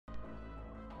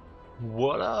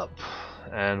What up?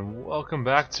 And welcome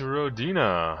back to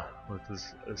Rodina. With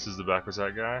this is the backwards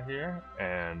hat guy here,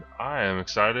 and I am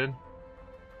excited.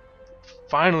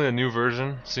 Finally, a new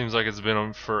version. Seems like it's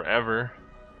been forever,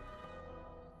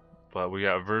 but we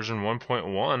got version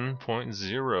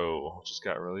 1.1.0 just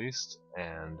got released,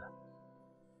 and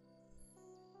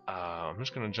I'm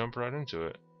just gonna jump right into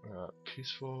it.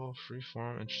 Peaceful,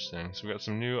 freeform, interesting. So we got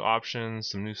some new options,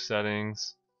 some new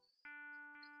settings.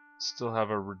 Still have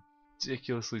a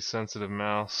ridiculously sensitive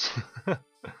mouse.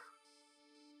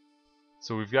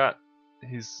 So we've got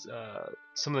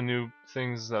some of the new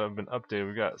things that have been updated.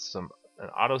 We've got an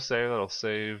autosave that'll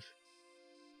save.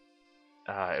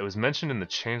 It was mentioned in the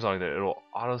changelog that it'll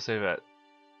autosave at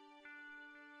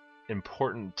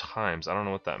important times. I don't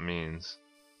know what that means.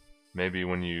 Maybe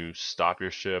when you stop your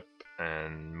ship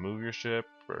and move your ship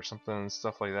or something,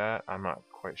 stuff like that. I'm not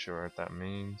quite sure what that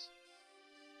means.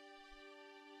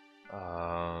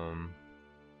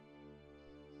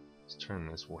 Let's turn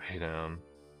this way down.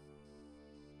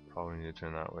 Probably need to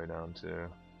turn that way down too.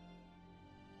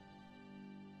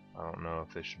 I don't know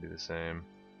if they should be the same.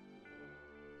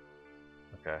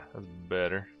 Okay, that's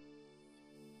better.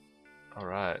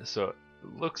 Alright, so it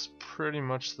looks pretty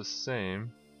much the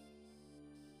same.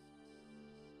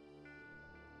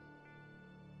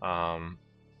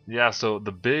 Yeah, so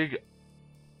the big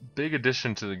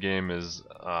addition to the game is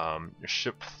your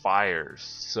ship fires.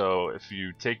 So if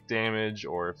you take damage,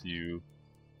 or if you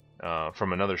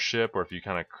from another ship, or if you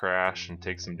kind of crash and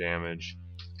take some damage,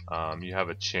 you have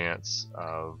a chance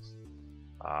of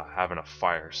having a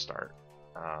fire start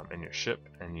in your ship,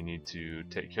 and you need to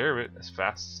take care of it as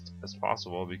fast as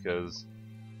possible because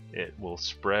it will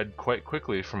spread quite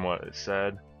quickly from what it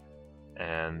said.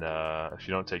 And if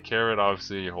you don't take care of it,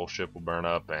 obviously your whole ship will burn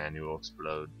up and you will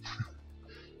explode.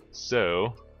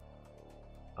 So,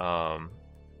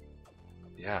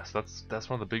 yeah, so that's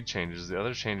one of the big changes. The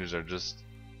other changes are just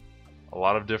a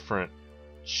lot of different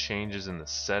changes in the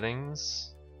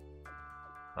settings.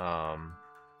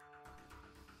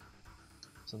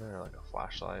 Isn't there like a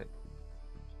flashlight?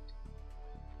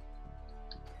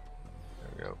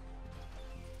 There we go.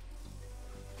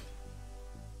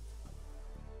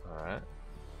 Alright.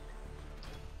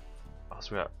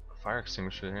 Also, we got a fire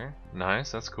extinguisher here.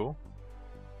 Nice, that's cool.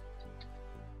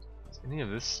 Is any of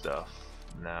this stuff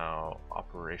now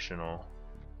operational?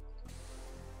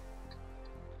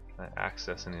 Can I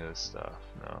access any of this stuff?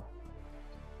 No.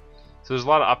 So there's a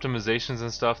lot of optimizations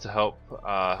and stuff to help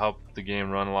the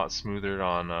game run a lot smoother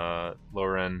on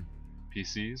lower end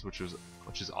PCs, which is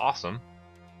awesome.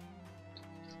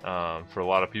 For a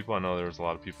lot of people, I know there was a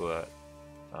lot of people that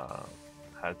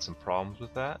had some problems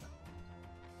with that.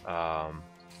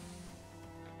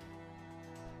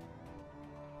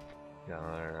 Got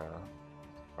another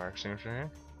fire extinguisher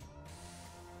here.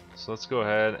 So let's go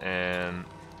ahead and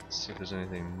see if there's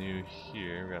anything new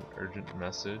here. We got an urgent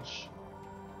message.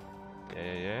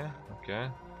 Yeah. Okay.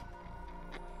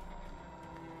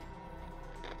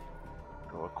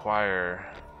 Go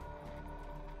acquire.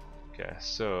 Okay,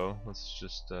 so let's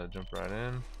just jump right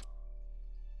in.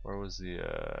 Where was the?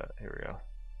 Here we go.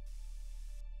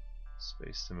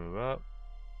 Space to move up.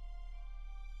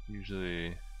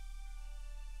 Usually,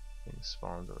 things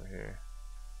spawns over here.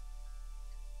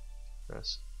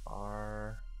 Press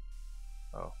R.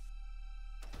 Oh,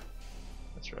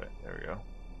 that's right. There we go.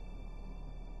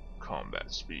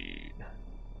 Combat speed.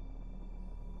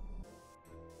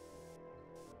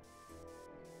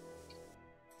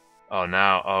 Oh,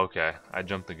 now, oh, okay. I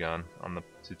jumped the gun on the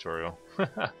tutorial.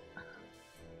 That's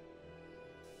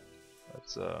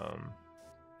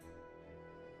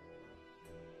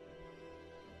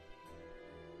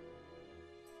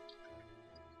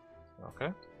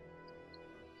okay.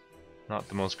 Not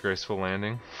the most graceful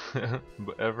landing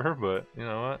ever, but you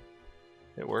know what?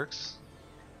 It works.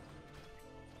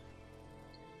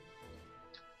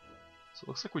 So it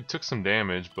looks like we took some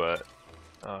damage, but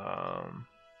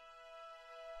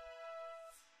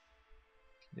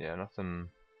yeah, nothing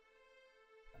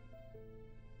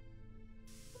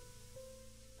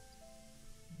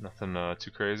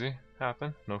too crazy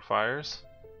happened. No fires.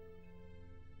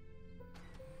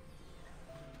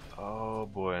 Oh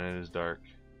boy, and it is dark.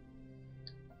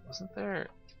 Wasn't there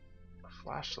a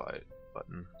flashlight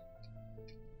button?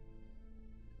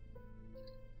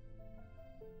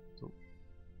 Oh.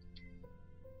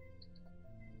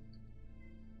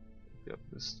 Pick up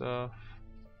this stuff.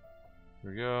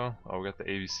 Here we go. Oh, we got the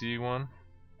ABC one.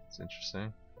 It's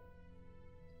interesting.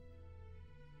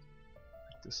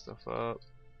 Pick this stuff up.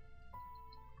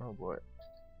 Oh boy.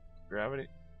 Gravity.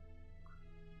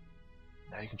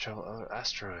 Now you can travel other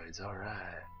asteroids.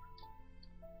 Alright.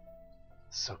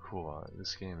 so cool.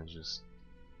 This game is just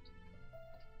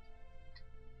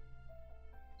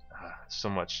so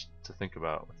much to think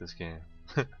about with this game.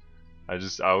 I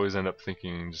always end up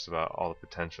thinking just about all the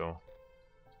potential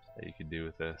that you could do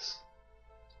with this.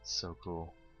 It's so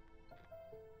cool.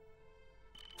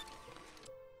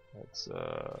 Let's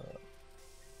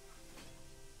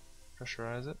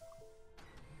pressurize it,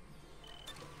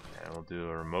 and we'll do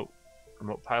a remote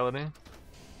piloting.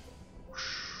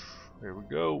 Here we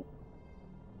go.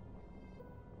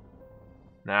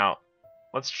 Now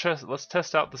let's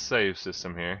test out the save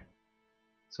system here.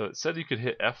 So it said you could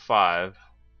hit F5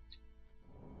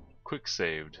 quick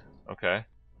saved. Okay,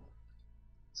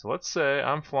 so let's say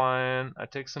I'm flying, I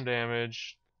take some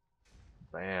damage,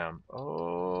 bam.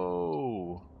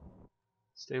 Oh,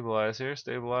 stabilize here,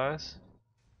 stabilize.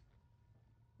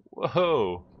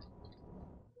 Whoa.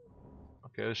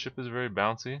 Okay, the ship is very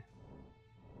bouncy.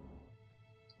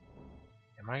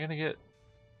 Am I gonna get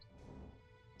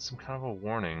some kind of a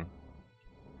warning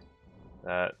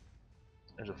that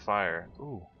there's a fire?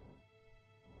 Ooh.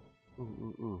 Ooh,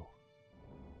 ooh, ooh.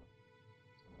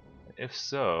 If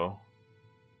so,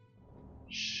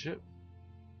 ship.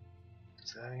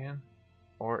 Say that again?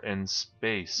 Or in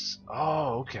space.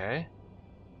 Oh, okay.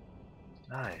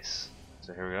 Nice.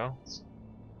 So here we go.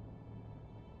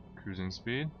 Cruising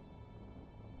speed.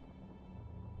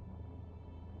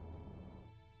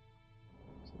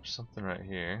 So there's something right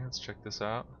here. Let's check this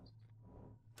out.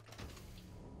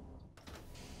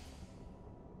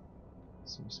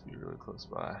 Seems to be really close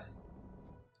by.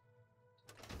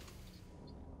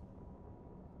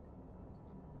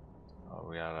 Oh,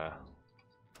 we gotta.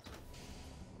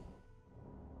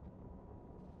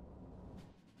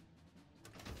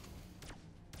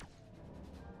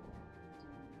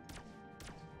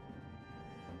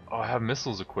 Oh, I have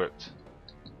missiles equipped.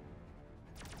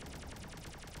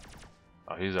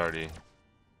 Oh, he's already.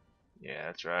 Yeah,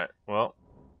 that's right. Well,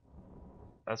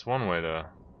 that's one way to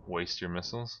waste your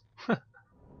missiles.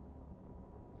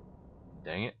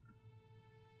 Dang it.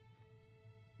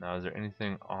 Now, is there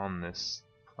anything on this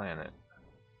planet?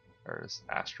 Or this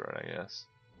asteroid, I guess.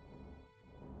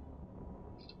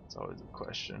 It's always a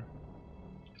question.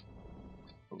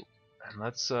 Ooh. And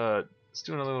let's do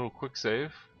another little quick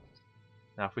save.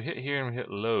 Now, if we hit here and we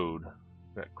hit load,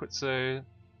 we got quit save.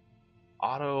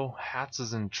 Auto hats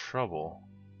is in trouble.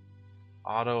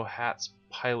 Auto hats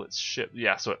pilots ship.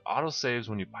 Yeah, so it auto saves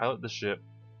when you pilot the ship.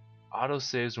 Auto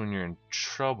saves when you're in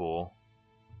trouble.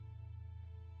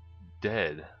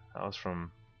 Dead. That was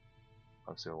from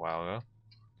obviously a while ago.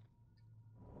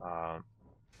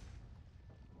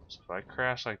 So if I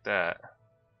crash like that,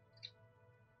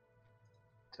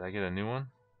 did I get a new one?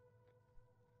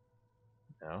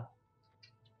 No.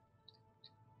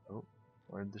 Oh,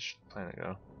 where'd this planet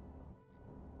go?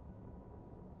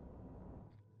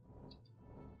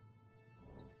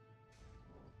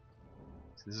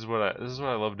 So this is what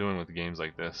I love doing with games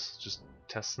like this. Just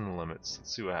testing the limits.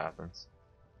 Let's see what happens.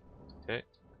 Okay.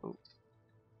 Oh.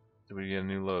 Did we get a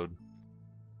new load?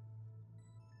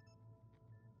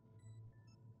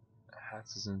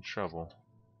 Hats is in trouble.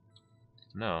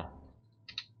 No.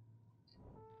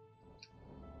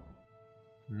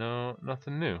 No,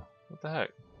 nothing new. What the heck?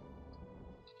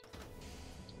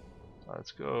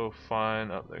 Let's go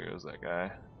find. Oh, there goes that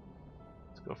guy.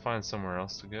 Let's go find somewhere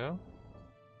else to go.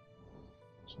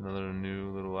 There's another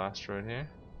new little asteroid here.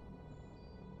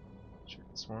 Check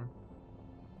this one.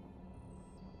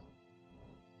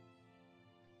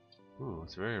 Ooh,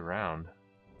 it's very round.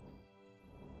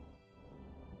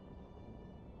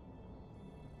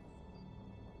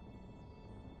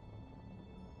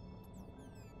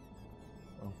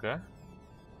 Okay.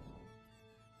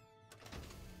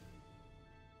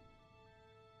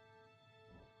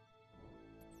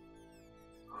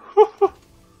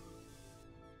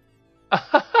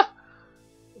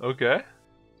 Okay.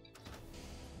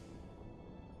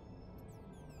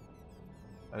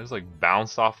 I just like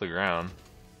bounced off the ground.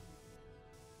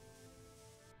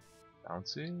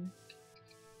 Bouncy.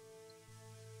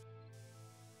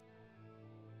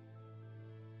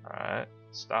 Alright,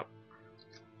 stop.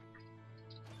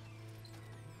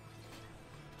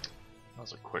 That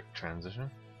was a quick transition.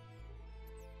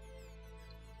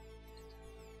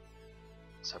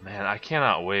 So man, I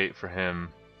cannot wait for him,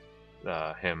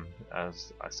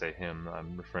 as I say him,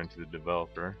 I'm referring to the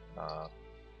developer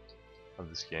of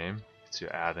this game,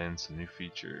 to add in some new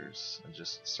features and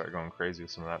just start going crazy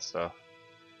with some of that stuff.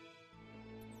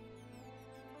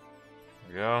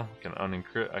 There we go. I can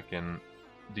unencrypt, I can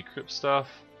decrypt stuff.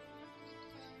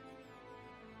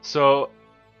 So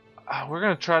we're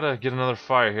gonna try to get another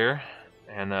fire here,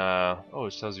 and oh,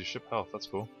 it tells you ship health. That's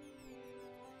cool.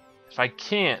 If I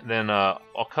can't, then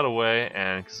I'll cut away,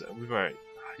 and because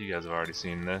you guys have already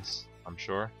seen this, I'm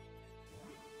sure.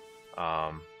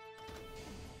 Man,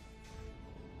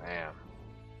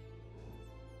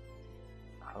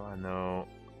 how do I know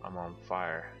I'm on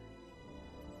fire?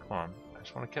 Come on, I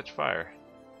just want to catch fire.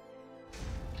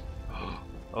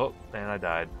 Oh, man, I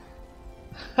died.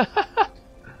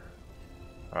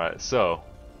 Alright, so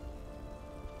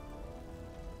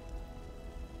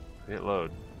hit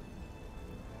load.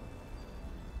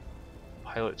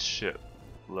 Pilot ship.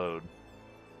 Load.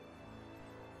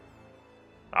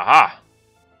 Aha!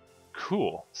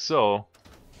 Cool. So,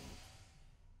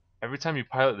 every time you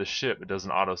pilot the ship, it does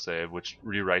an autosave, which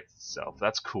rewrites itself.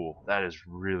 That's cool. That is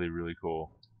really, really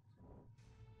cool.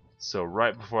 So,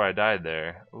 right before I died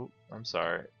there... Oh, I'm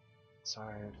sorry.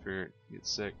 Sorry if you get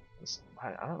sick.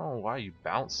 I don't know why you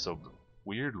bounce so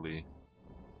weirdly.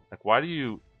 Like, why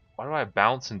do I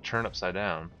bounce and turn upside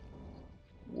down?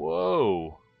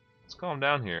 Whoa! Let's calm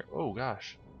down here. Oh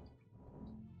gosh.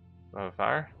 Fire?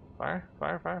 Fire?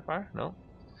 Fire? Fire? Fire? No.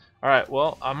 Alright,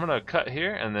 well, I'm gonna cut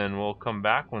here and then we'll come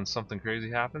back when something crazy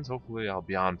happens. Hopefully I'll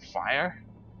be on fire.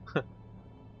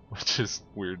 Which is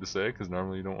weird to say because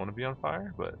normally you don't want to be on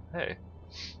fire, but hey.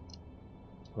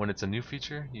 When it's a new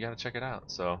feature, you gotta check it out.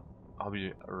 So, I'll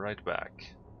be right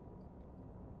back.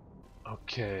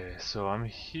 Okay, so I'm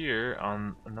here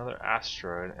on another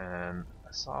asteroid and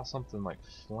I saw something like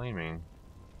flaming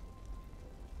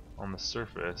on the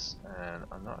surface and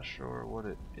I'm not sure what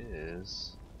it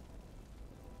is.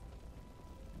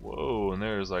 Whoa, and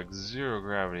there's like zero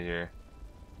gravity here.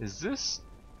 Is this...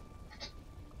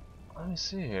 Let me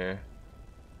see here.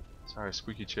 Sorry,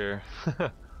 squeaky chair.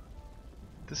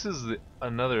 This is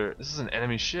this is an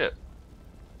enemy ship,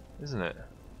 isn't it?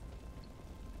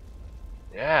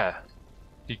 Yeah.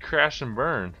 He crashed and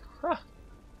burned. Huh.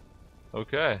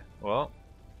 Okay, well.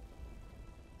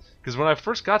 Because when I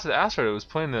first got to the asteroid, it was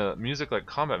playing the music like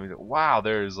combat music. Wow,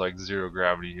 there is like zero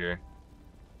gravity here.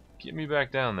 Get me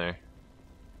back down there.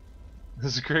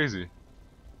 This is crazy.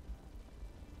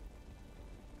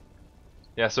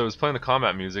 Yeah, so it was playing the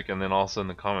combat music, and then all of a sudden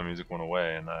the combat music went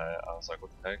away, and I was like,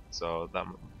 what the heck? So that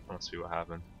must be what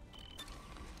happened.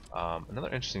 Another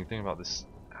interesting thing about this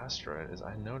asteroid is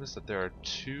I noticed that there are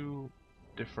two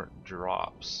different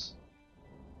drops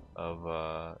of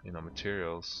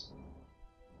materials.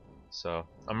 So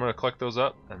I'm gonna collect those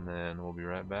up, and then we'll be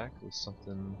right back with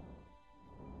something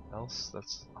else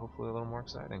that's hopefully a little more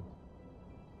exciting.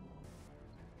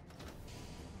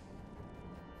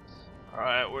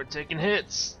 Alright, we're taking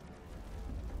hits,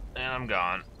 and I'm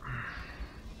gone.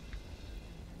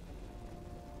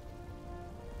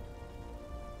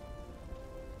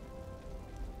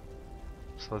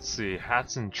 So let's see,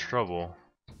 Hat's in trouble.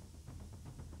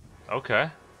 Okay,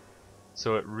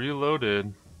 so it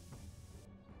reloaded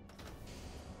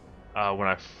when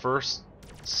I first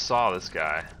saw this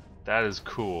guy. That is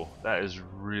cool. That is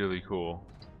really cool.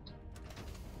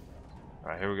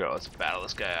 Alright, here we go. Let's battle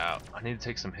this guy out. I need to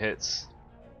take some hits.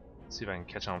 See if I can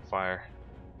catch on fire.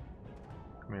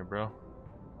 Come here, bro.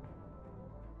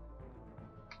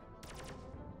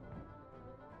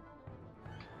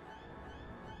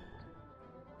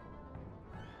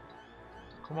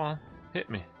 Come on, hit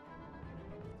me.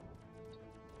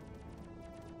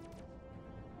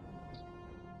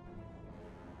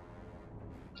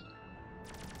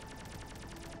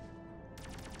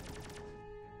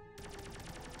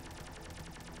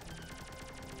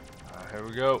 Here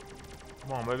we go.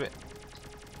 Come on, baby.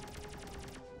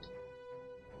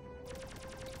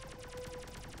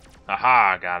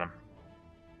 Aha, got him.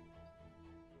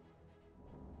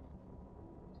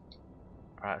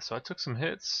 Alright, so I took some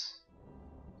hits.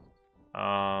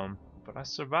 But I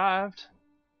survived.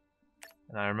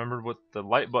 And I remembered what the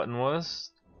light button was.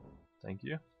 Thank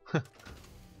you.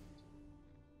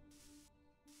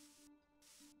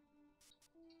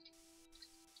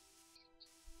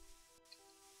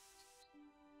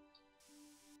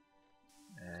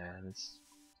 And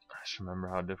I just remember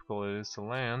how difficult it is to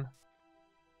land.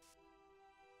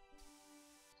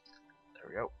 There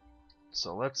we go.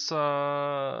 So let's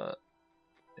yeah,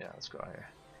 let's go out here.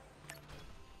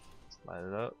 Let's light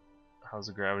it up. How's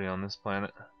the gravity on this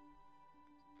planet?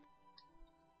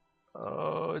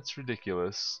 Oh, it's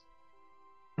ridiculous.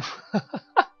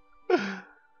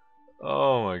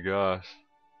 Oh my gosh.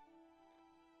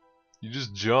 You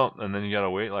just jump and then you gotta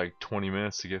wait like 20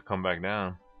 minutes to come back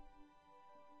down.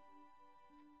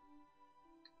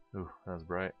 Ooh, that was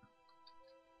bright.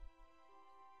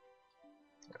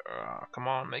 Come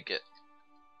on, make it.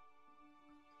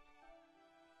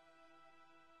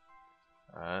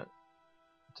 Alright.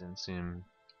 Didn't seem...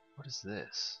 What is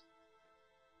this?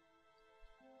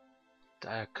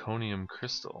 Diaconium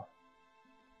crystal.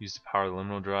 Used to power the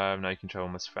liminal drive. Now you can travel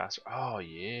much faster. Oh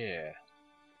yeah.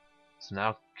 So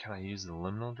now can I use the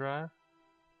liminal drive?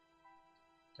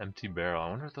 Empty barrel. I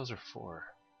wonder what those are for.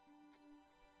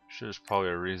 I'm sure there's probably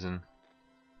a reason.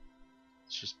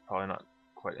 It's just probably not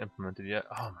quite implemented yet.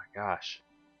 Oh my gosh.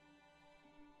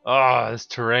 Ah, this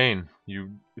terrain.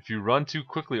 If you run too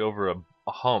quickly over a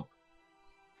hump,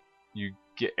 you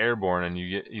get airborne and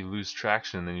you lose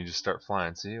traction and then you just start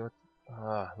flying. See what?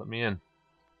 Let me in.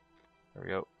 There we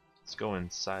go. Let's go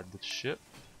inside the ship.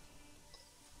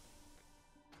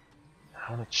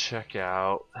 I want to check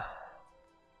out.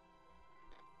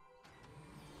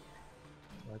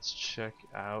 Let's check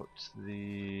out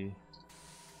the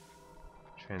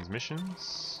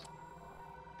transmissions.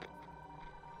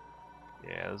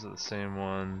 Yeah, those are the same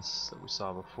ones that we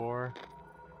saw before.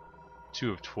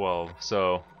 2 of 12.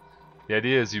 So the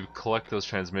idea is you collect those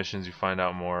transmissions, you find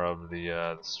out more of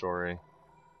the story,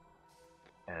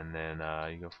 and then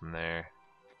you go from there.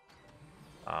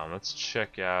 Let's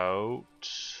check out.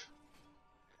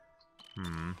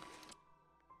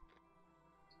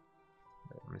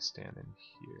 Let me stand in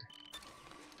here.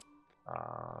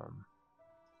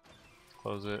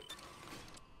 Close it.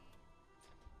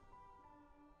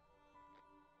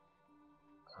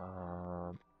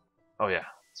 Oh yeah,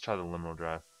 let's try the liminal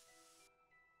drive.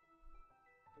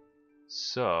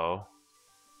 So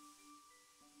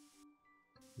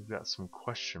we've got some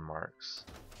question marks.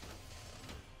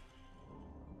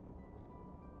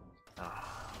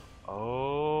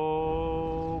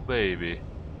 Oh baby.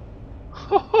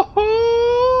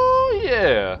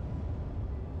 Yeah.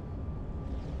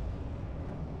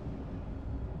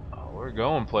 Oh, we're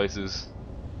going places.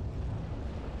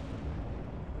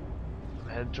 I'm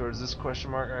heading towards this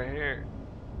question mark right here.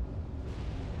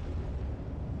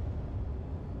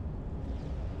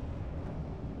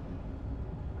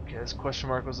 Okay, this question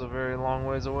mark was a very long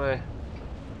ways away.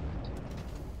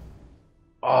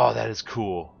 Oh, that is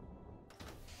cool.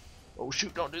 Oh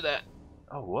shoot, don't do that.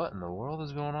 Oh, what in the world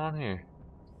is going on here?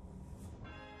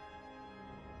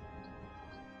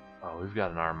 Oh, we've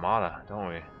got an armada, don't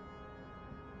we?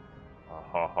 Oh,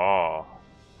 ha, ha.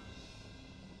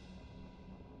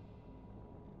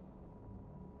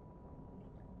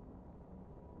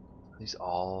 Are these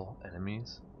all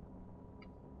enemies?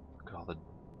 Look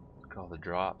at all the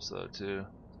drops though too.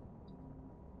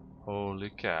 Holy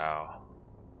cow.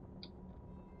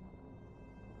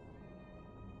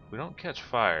 If we don't catch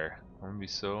fire, I'm gonna be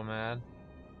so mad.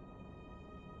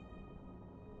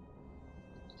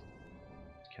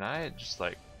 Can I just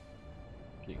like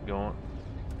get going?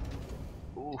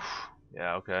 Oof.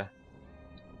 Yeah, okay.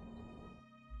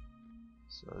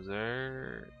 So is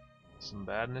there some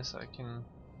badness I can...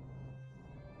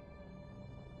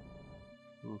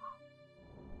 Oof.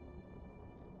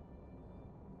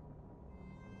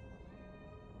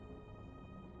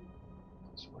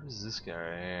 So what is this guy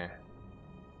right here?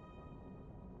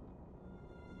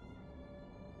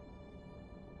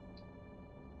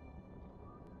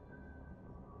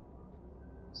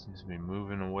 Seems to be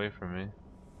moving away from me.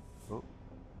 Oh.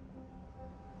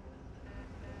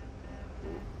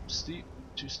 Steep.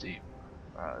 Too steep.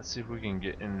 Alright, let's see if we can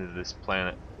get into this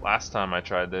planet. Last time I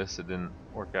tried this, it didn't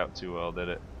work out too well, did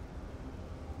it?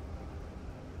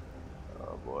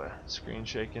 Oh boy. Screen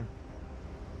shaking.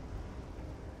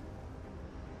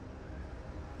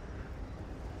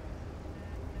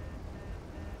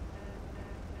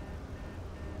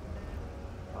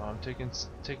 Oh, I'm taking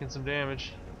some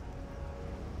damage.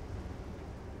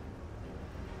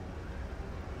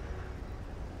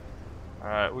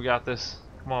 Alright, we got this.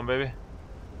 Come on, baby.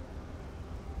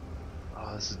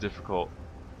 Oh, this is difficult.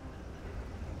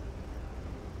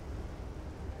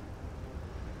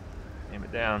 Aim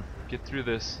it down. Get through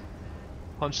this.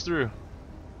 Punch through.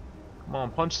 Come on,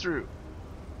 punch through.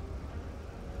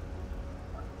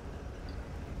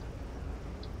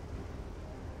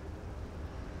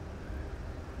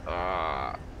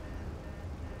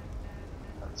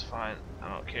 That's fine. I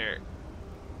don't care.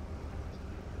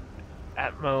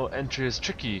 Atmo entry is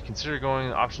tricky. Consider going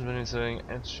to the options menu, setting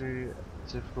entry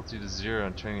difficulty to 0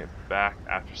 and turning it back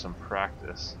after some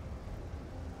practice.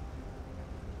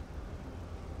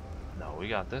 No, we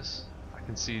got this. I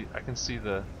can see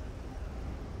the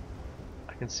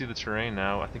terrain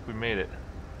now. I think we made it.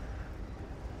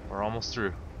 We're almost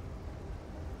through.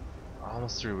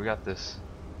 Almost through. We got this.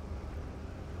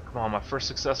 Come on, my first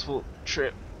successful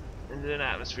trip into an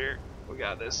atmosphere. We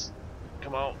got this.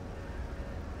 Come on.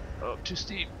 Oh, too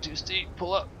steep, too steep.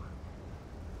 Pull up.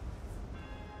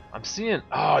 I'm seeing.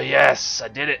 Oh, yes, I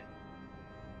did it.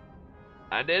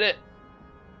 I did it.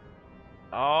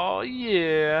 Oh,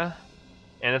 yeah.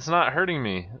 And it's not hurting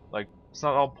me. Like, it's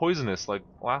not all poisonous like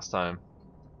last time.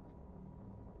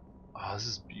 Oh, this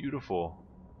is beautiful.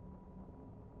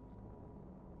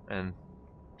 And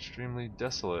extremely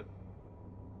desolate.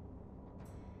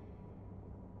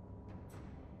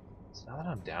 So now that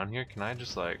I'm down here, can I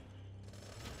just like...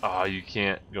 Oh, you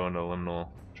can't go into liminal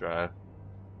drive.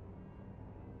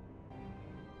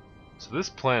 So this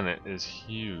planet is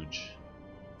huge.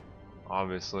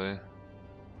 Obviously.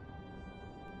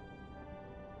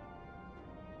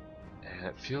 And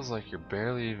it feels like you're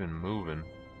barely even moving.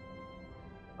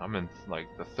 I'm in like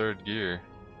the third gear.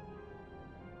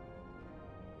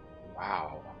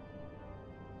 Wow.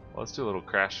 Well, let's do a little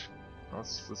crash.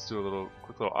 Let's do a little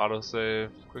quick little auto save,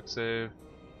 quick save.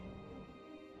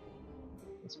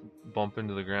 Let's bump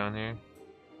into the ground here.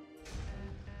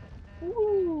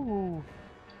 Woo!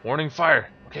 Warning fire.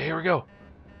 Okay, here we go.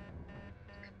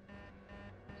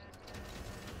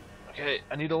 Okay,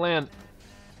 I need to land.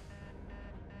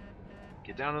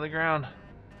 Get down to the ground.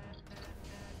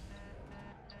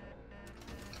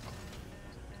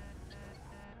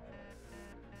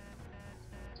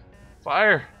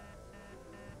 Fire!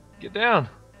 Get down!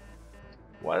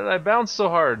 Why did I bounce so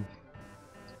hard?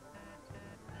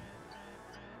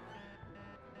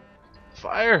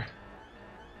 Fire!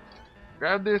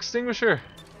 Grab the extinguisher!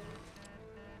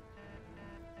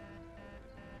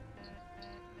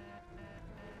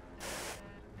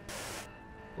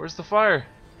 Where's the fire?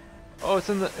 Oh, it's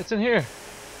in here.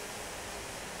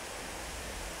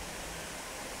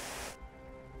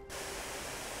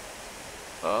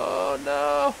 Oh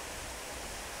no!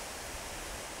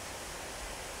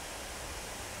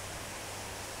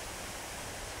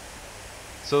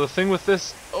 So the thing with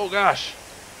this, oh gosh.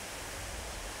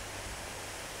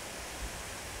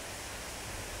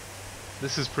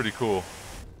 This is pretty cool.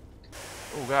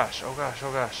 Oh gosh, oh gosh,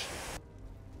 oh gosh.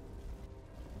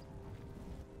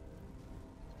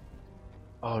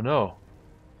 Oh no.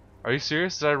 Are you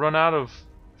serious? Did I run out of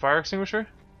fire extinguisher?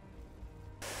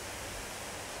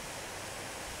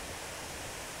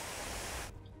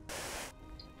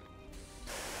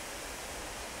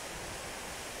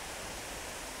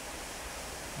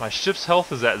 My ship's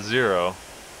health is at 0.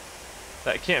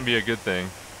 That can't be a good thing.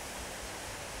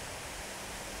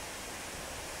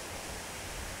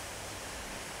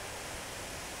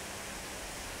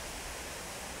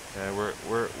 Yeah, we're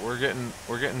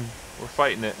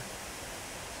fighting it.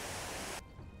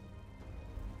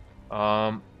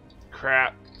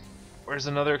 Crap. Where's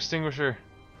another extinguisher?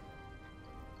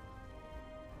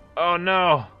 Oh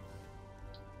no.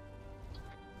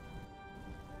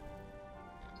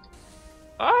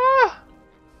 Ah!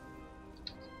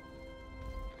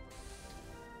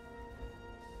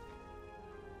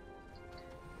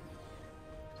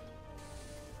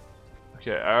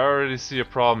 Okay, I already see a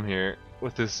problem here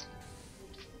with this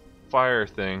fire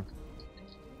thing.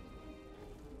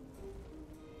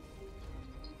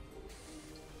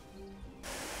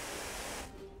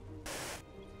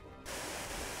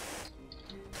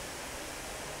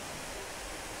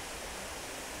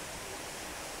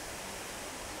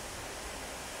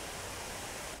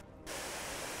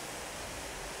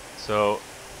 So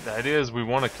the idea is we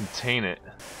want to contain it.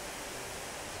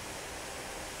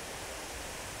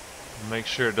 Make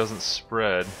sure it doesn't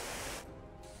spread.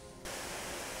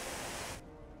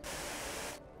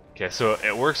 Okay, so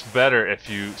it works better if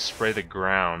you spray the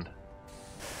ground.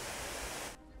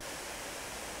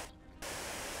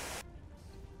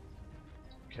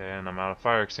 Okay, and I'm out of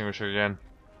fire extinguisher again.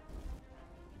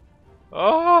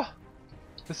 Oh!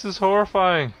 This is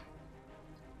horrifying.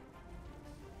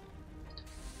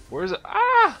 Where's it?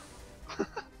 Ah!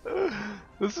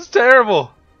 This is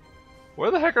terrible. Where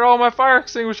the heck are all my fire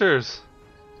extinguishers?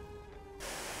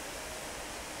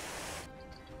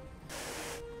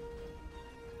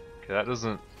 Okay, that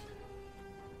doesn't.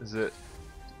 Is it?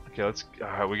 Okay, let's.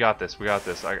 Alright, we got this. We got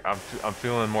this. I'm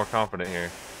feeling more confident here.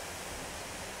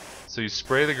 So you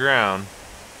spray the ground.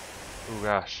 Oh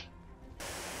gosh.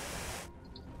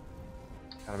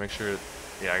 Gotta make sure.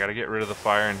 Yeah, I gotta get rid of the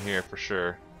fire in here for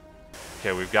sure.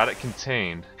 Okay, we've got it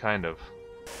contained, kind of.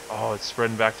 Oh, it's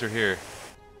spreading back through here.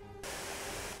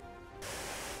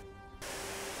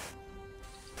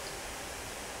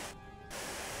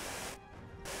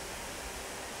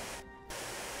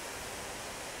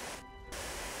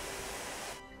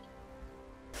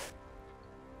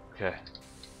 Okay.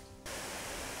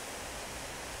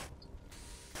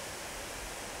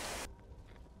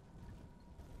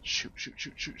 Shoot, shoot,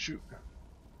 shoot, shoot, shoot.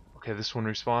 Okay, this one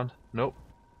respawned. Nope.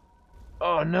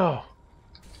 Oh no.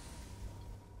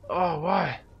 Oh,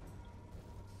 why?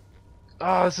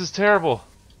 Oh, this is terrible.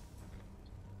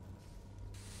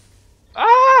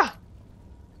 Ah!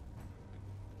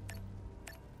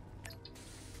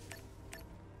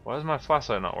 Why does my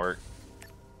flashlight not work?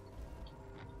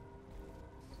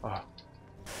 Oh.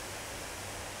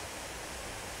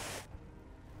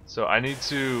 So I need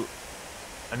to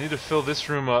fill this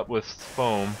room up with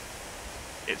foam.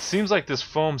 It seems like this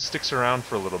foam sticks around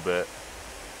for a little bit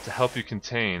to help you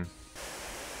contain.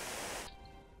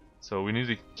 So we need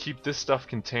to keep this stuff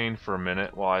contained for a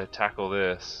minute while I tackle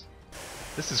this.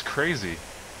 This is crazy.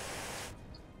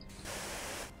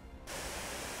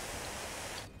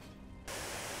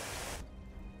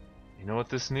 You know what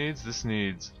this needs? This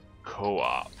needs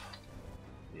co-op.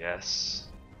 Yes.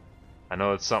 I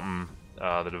know it's something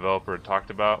the developer had talked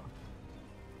about.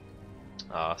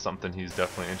 Something he's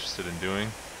definitely interested in doing.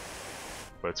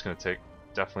 But it's going to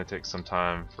definitely take some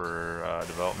time for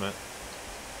development.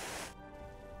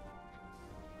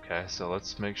 Okay, so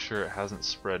let's make sure it hasn't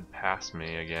spread past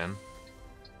me again.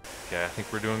 Okay, I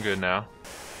think we're doing good now.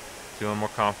 Feeling more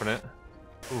confident.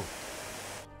 Ooh.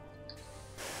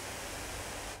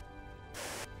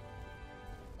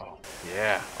 Oh,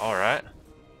 yeah, alright.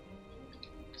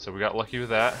 So we got lucky with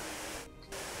that.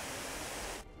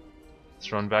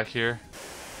 Let's run back here.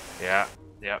 Yeah,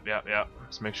 yep.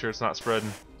 Let's make sure it's not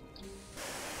spreading.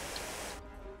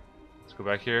 Let's go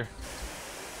back here.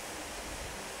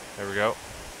 There we go.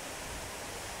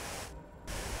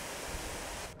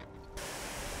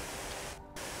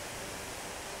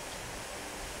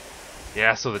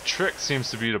 Yeah, so the trick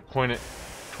seems to be to point it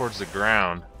towards the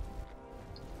ground.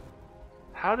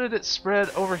 How did it spread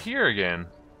over here again?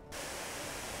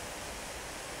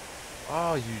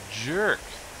 Oh, you jerk.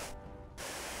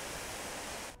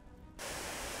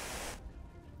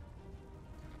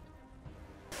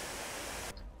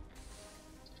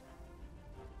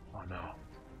 Oh no.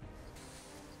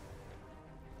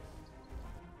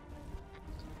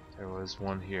 There was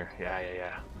one here.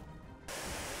 Yeah.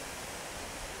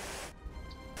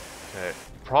 Okay.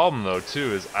 Problem though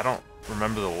too is I don't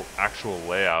remember the actual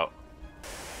layout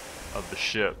of the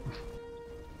ship.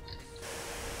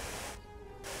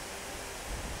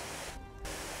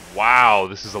 Wow,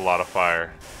 this is a lot of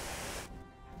fire.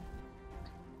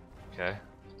 Okay.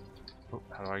 Oh,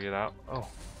 how do I get out? Oh.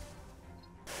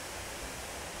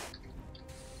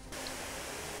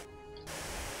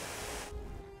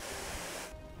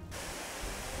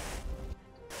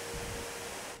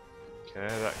 Okay,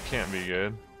 that can't be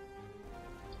good.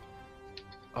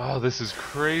 Oh, this is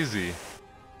crazy.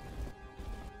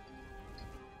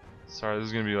 Sorry, this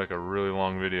is gonna be like a really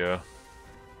long video.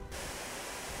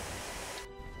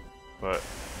 But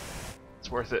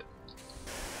it's worth it.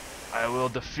 I will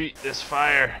defeat this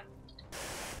fire.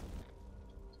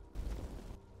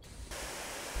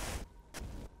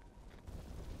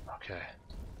 Okay.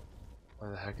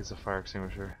 Where the heck is the fire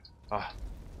extinguisher? Ah.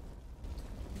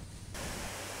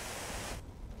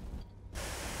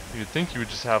 You'd think you would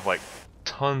just have like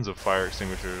tons of fire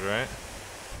extinguishers, right?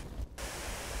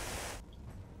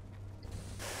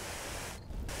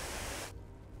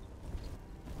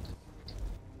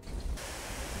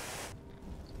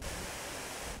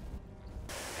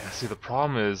 Yeah, see the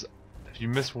problem is if you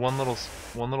miss one little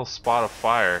spot of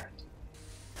fire,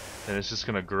 then it's just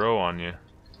gonna grow on you.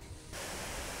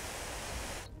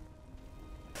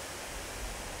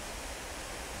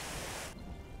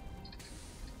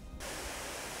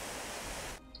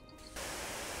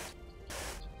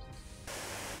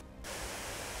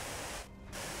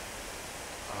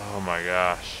 Oh my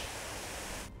gosh.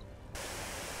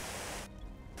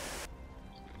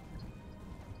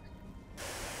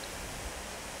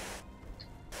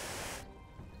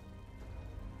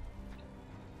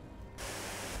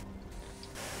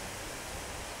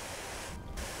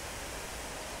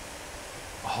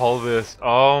 All this,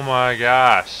 oh my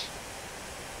gosh.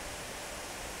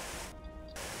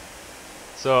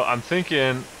 So I'm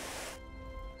thinking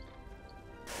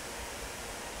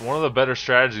one of the better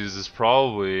strategies is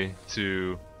probably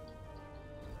to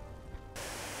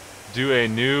do a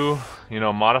new,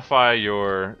 modify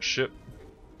your ship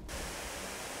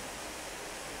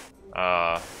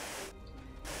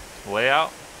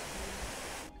layout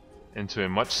into a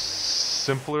much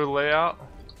simpler layout.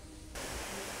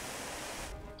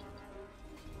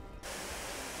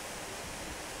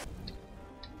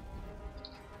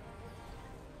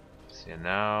 See, and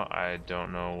now I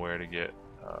don't know where to get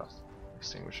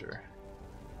extinguisher.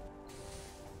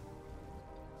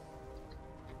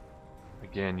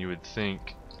 Again, you would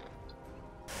think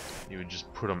you would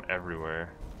just put them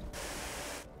everywhere.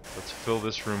 Let's fill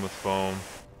this room with foam.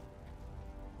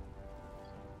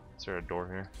 Is there a door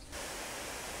here?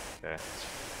 Okay.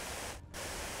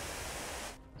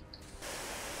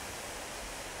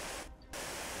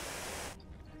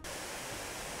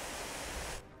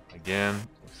 Again,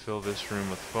 fill this room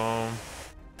with foam.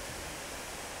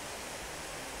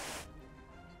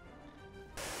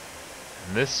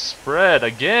 And this spread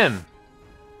again.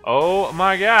 Oh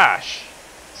my gosh.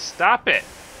 Stop it.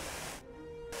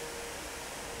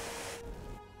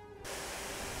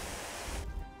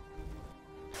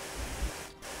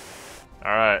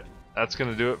 Alright, that's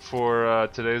going to do it for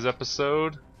today's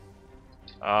episode.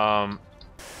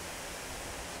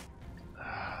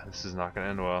 This is not going to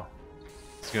end well.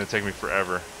 It's going to take me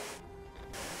forever.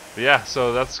 But yeah,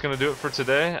 so that's going to do it for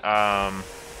today.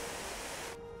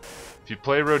 If you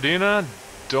play Rodina,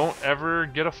 don't ever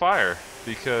get a fire,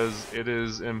 because it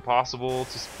is impossible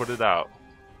to put it out.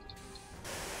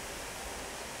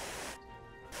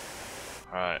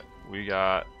 Alright,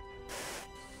 I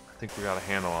think we got a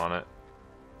handle on it.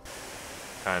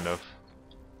 Kind of.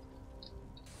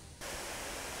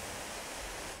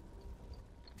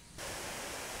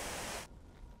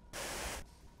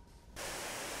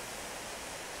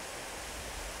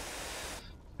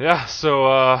 Yeah,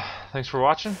 so thanks for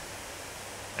watching,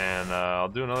 and I'll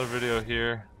do another video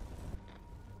here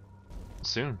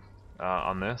soon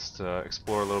on this to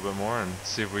explore a little bit more and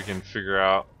see if we can figure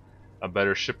out a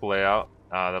better ship layout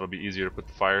that'll be easier to put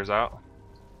the fires out.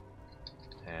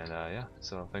 And yeah,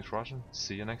 so thanks for watching.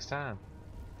 See you next time.